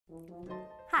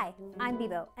Hi, I'm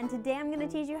Bebo, and today I'm going to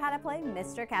teach you how to play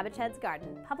Mr. Cabbagehead's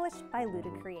Garden, published by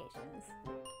Luda Creations.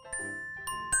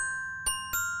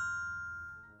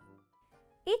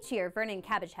 Each year, Vernon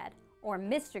Cabbagehead, or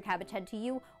Mr. Cabbagehead to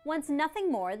you, wants nothing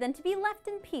more than to be left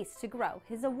in peace to grow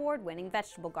his award-winning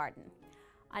vegetable garden.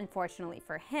 Unfortunately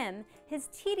for him, his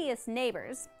tedious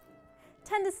neighbors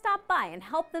tend to stop by and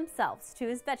help themselves to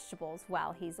his vegetables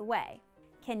while he's away.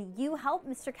 Can you help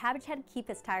Mr. Cabbagehead keep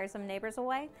his tiresome neighbors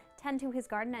away, tend to his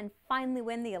garden, and finally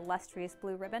win the illustrious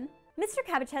blue ribbon? Mr.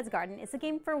 Cabbagehead's Garden is a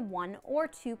game for 1 or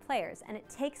 2 players, and it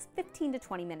takes 15 to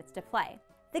 20 minutes to play.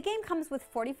 The game comes with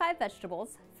 45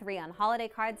 vegetables, 3 on holiday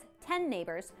cards, 10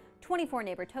 neighbors, 24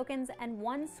 neighbor tokens, and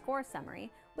 1 score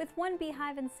summary, with 1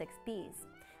 beehive and 6 bees.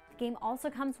 The game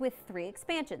also comes with 3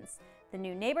 expansions: the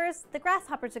New Neighbors, the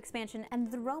Grasshoppers expansion,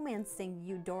 and the Romancing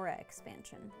Eudora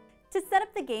expansion. To set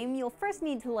up the game, you'll first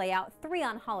need to lay out 3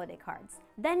 on holiday cards.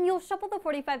 Then you'll shuffle the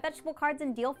 45 vegetable cards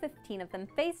and deal 15 of them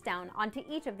face down onto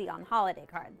each of the on holiday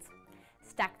cards.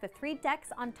 Stack the 3 decks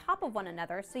on top of one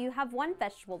another so you have 1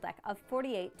 vegetable deck of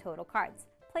 48 total cards,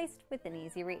 placed within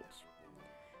easy reach.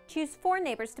 Choose 4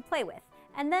 neighbors to play with,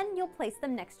 and then you'll place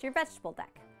them next to your vegetable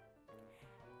deck.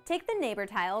 Take the neighbor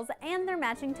tiles and their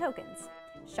matching tokens.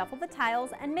 Shuffle the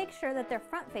tiles and make sure that their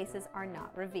front faces are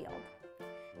not revealed.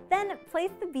 Then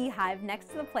place the beehive next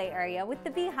to the play area with the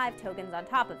beehive tokens on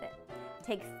top of it.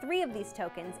 Take 3 of these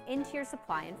tokens into your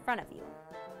supply in front of you.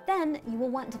 Then you will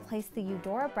want to place the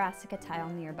Eudora brassica tile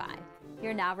nearby.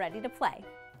 You're now ready to play.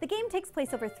 The game takes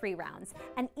place over 3 rounds,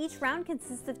 and each round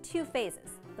consists of 2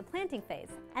 phases, the planting phase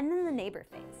and then the neighbor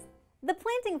phase. The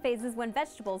planting phase is when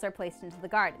vegetables are placed into the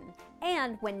garden,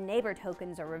 and when neighbor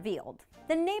tokens are revealed.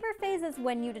 The neighbor phase is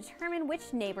when you determine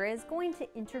which neighbor is going to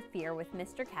interfere with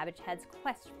Mr. Cabbagehead's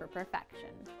quest for perfection.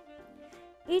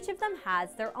 Each of them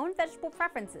has their own vegetable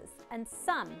preferences, and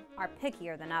some are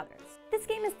pickier than others. This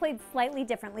game is played slightly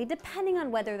differently depending on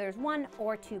whether there's 1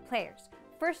 or 2 players.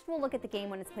 First, we'll look at the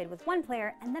game when it's played with 1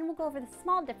 player, and then we'll go over the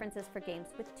small differences for games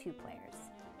with 2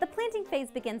 players. The planting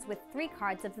phase begins with 3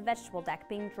 cards of the vegetable deck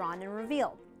being drawn and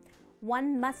revealed.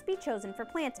 1 must be chosen for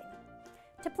planting.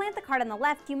 To plant the card on the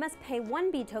left, you must pay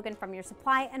 1 bee token from your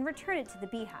supply and return it to the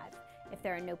beehive. If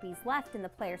there are no bees left in the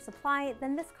player's supply,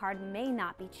 then this card may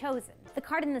not be chosen. The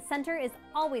card in the center is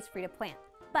always free to plant,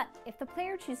 but if the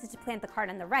player chooses to plant the card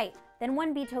on the right, then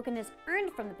 1 bee token is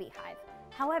earned from the beehive.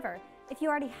 However, if you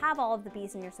already have all of the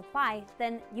bees in your supply,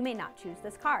 then you may not choose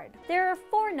this card. There are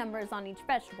 4 numbers on each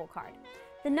vegetable card.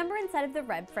 The number inside of the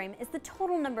red frame is the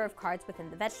total number of cards within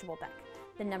the vegetable deck.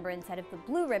 The number inside of the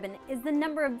blue ribbon is the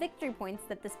number of victory points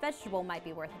that this vegetable might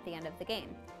be worth at the end of the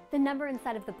game. The number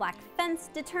inside of the black fence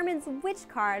determines which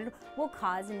card will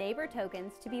cause neighbor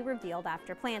tokens to be revealed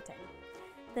after planting.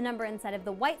 The number inside of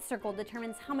the white circle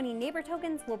determines how many neighbor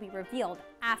tokens will be revealed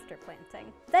after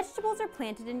planting. Vegetables are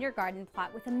planted in your garden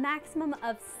plot with a maximum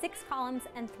of 6 columns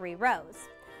and 3 rows.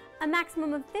 A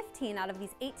maximum of 15 out of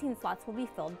these 18 slots will be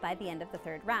filled by the end of the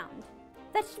 3rd round.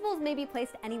 Vegetables may be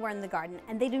placed anywhere in the garden,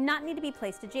 and they do not need to be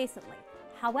placed adjacently.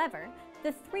 However,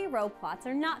 the 3-row plots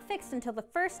are not fixed until the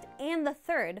 1st and the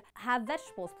 3rd have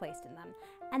vegetables placed in them,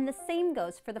 and the same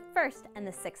goes for the 1st and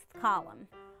the 6th column.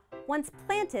 Once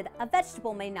planted, a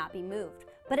vegetable may not be moved,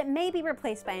 but it may be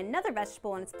replaced by another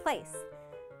vegetable in its place.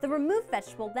 The removed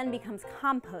vegetable then becomes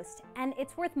compost, and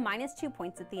it's worth -2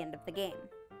 points at the end of the game.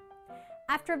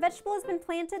 After a vegetable has been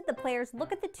planted, the players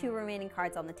look at the 2 remaining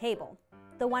cards on the table.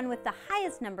 The one with the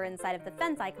highest number inside of the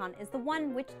fence icon is the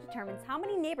one which determines how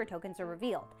many neighbor tokens are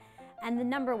revealed, and the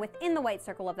number within the white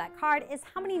circle of that card is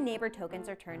how many neighbor tokens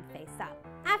are turned face up.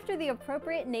 After the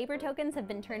appropriate neighbor tokens have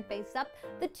been turned face up,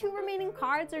 the 2 remaining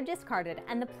cards are discarded,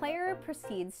 and the player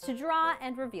proceeds to draw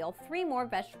and reveal 3 more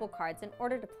vegetable cards in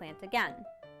order to plant again.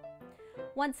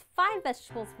 Once 5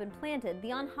 vegetables have been planted,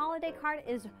 the on-holiday card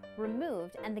is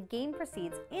removed and the game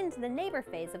proceeds into the neighbor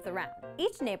phase of the round.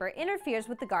 Each neighbor interferes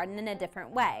with the garden in a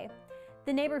different way.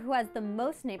 The neighbor who has the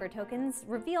most neighbor tokens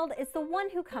revealed is the one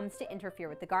who comes to interfere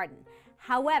with the garden.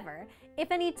 However,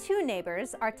 if any 2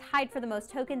 neighbors are tied for the most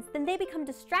tokens, then they become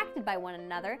distracted by one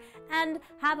another and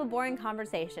have a boring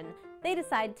conversation. They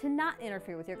decide to not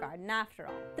interfere with your garden after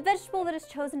all. The vegetable that is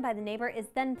chosen by the neighbor is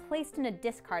then placed in a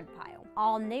discard pile.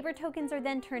 All neighbor tokens are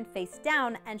then turned face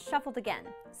down and shuffled again.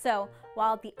 So,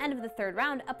 while at the end of the 3rd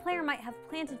round, a player might have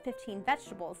planted 15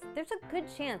 vegetables, there's a good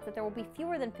chance that there will be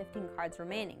fewer than 15 cards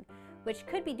remaining, which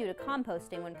could be due to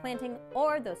composting when planting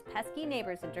or those pesky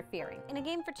neighbors interfering. In a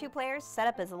game for 2 players,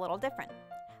 setup is a little different.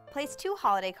 Place 2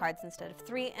 holiday cards instead of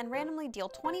 3 and randomly deal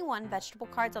 21 vegetable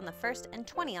cards on the 1st and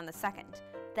 20 on the 2nd.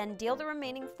 Then deal the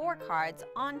remaining 4 cards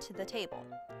onto the table.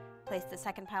 Place the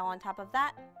 2nd pile on top of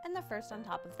that and the 1st on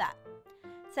top of that.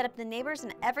 Set up the neighbors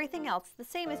and everything else the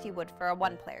same as you would for a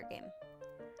one-player game.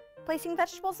 Placing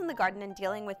vegetables in the garden and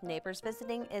dealing with neighbors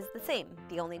visiting is the same.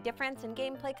 The only difference in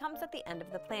gameplay comes at the end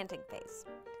of the planting phase.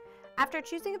 After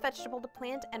choosing a vegetable to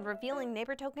plant and revealing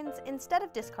neighbor tokens, instead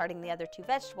of discarding the other 2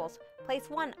 vegetables, place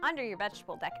one under your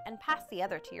vegetable deck and pass the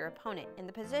other to your opponent in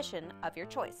the position of your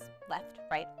choice, left,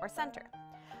 right, or center.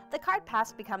 The card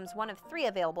passed becomes one of 3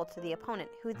 available to the opponent,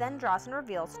 who then draws and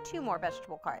reveals 2 more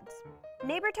vegetable cards.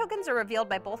 Neighbor tokens are revealed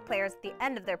by both players at the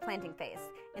end of their planting phase.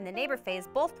 In the neighbor phase,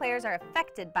 both players are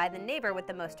affected by the neighbor with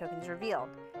the most tokens revealed.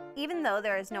 Even though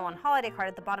there is no on-holiday card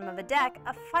at the bottom of a deck,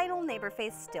 a final neighbor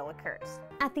phase still occurs.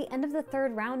 At the end of the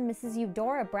 3rd round, Mrs.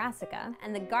 Eudora Brassica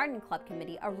and the Garden Club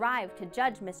Committee arrive to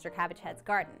judge Mr. Cabbagehead's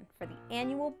garden for the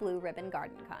annual Blue Ribbon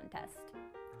Garden Contest.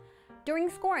 During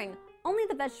scoring, only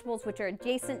the vegetables which are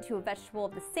adjacent to a vegetable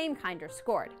of the same kind are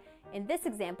scored. In this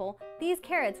example, these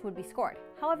carrots would be scored.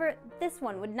 However, this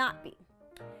one would not be.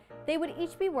 They would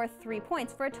each be worth 3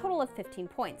 points for a total of 15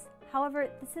 points. However,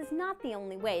 this is not the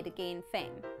only way to gain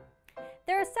fame.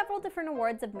 There are several different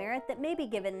awards of merit that may be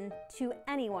given to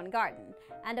any one garden,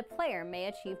 and a player may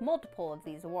achieve multiple of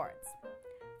these awards.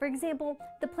 For example,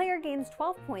 the player gains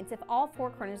 12 points if all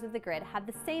 4 corners of the grid have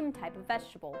the same type of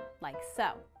vegetable, like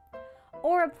so.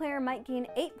 Or a player might gain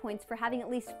 8 points for having at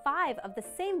least 5 of the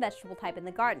same vegetable type in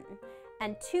the garden,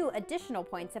 and 2 additional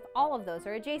points if all of those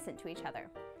are adjacent to each other.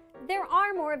 There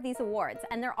are more of these awards,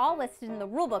 and they're all listed in the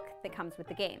rulebook that comes with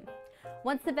the game.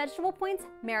 Once the vegetable points,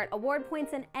 merit award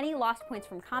points, and any lost points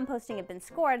from composting have been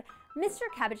scored, Mr.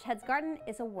 Cabbagehead's garden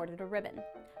is awarded a ribbon.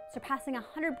 Surpassing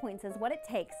 100 points is what it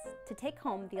takes to take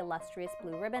home the illustrious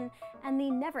blue ribbon and the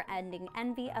never-ending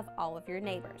envy of all of your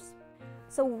neighbors.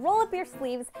 So roll up your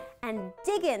sleeves and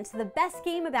dig into the best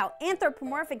game about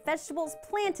anthropomorphic vegetables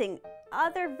planting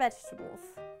other vegetables.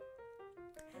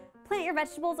 Plant your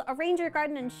vegetables, arrange your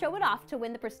garden, and show it off to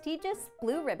win the prestigious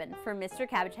blue ribbon for Mr.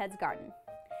 Cabbagehead's garden.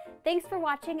 Thanks for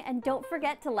watching, and don't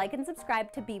forget to like and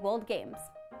subscribe to Be Bold Games.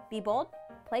 Be bold,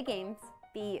 play games,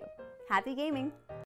 be you. Happy gaming!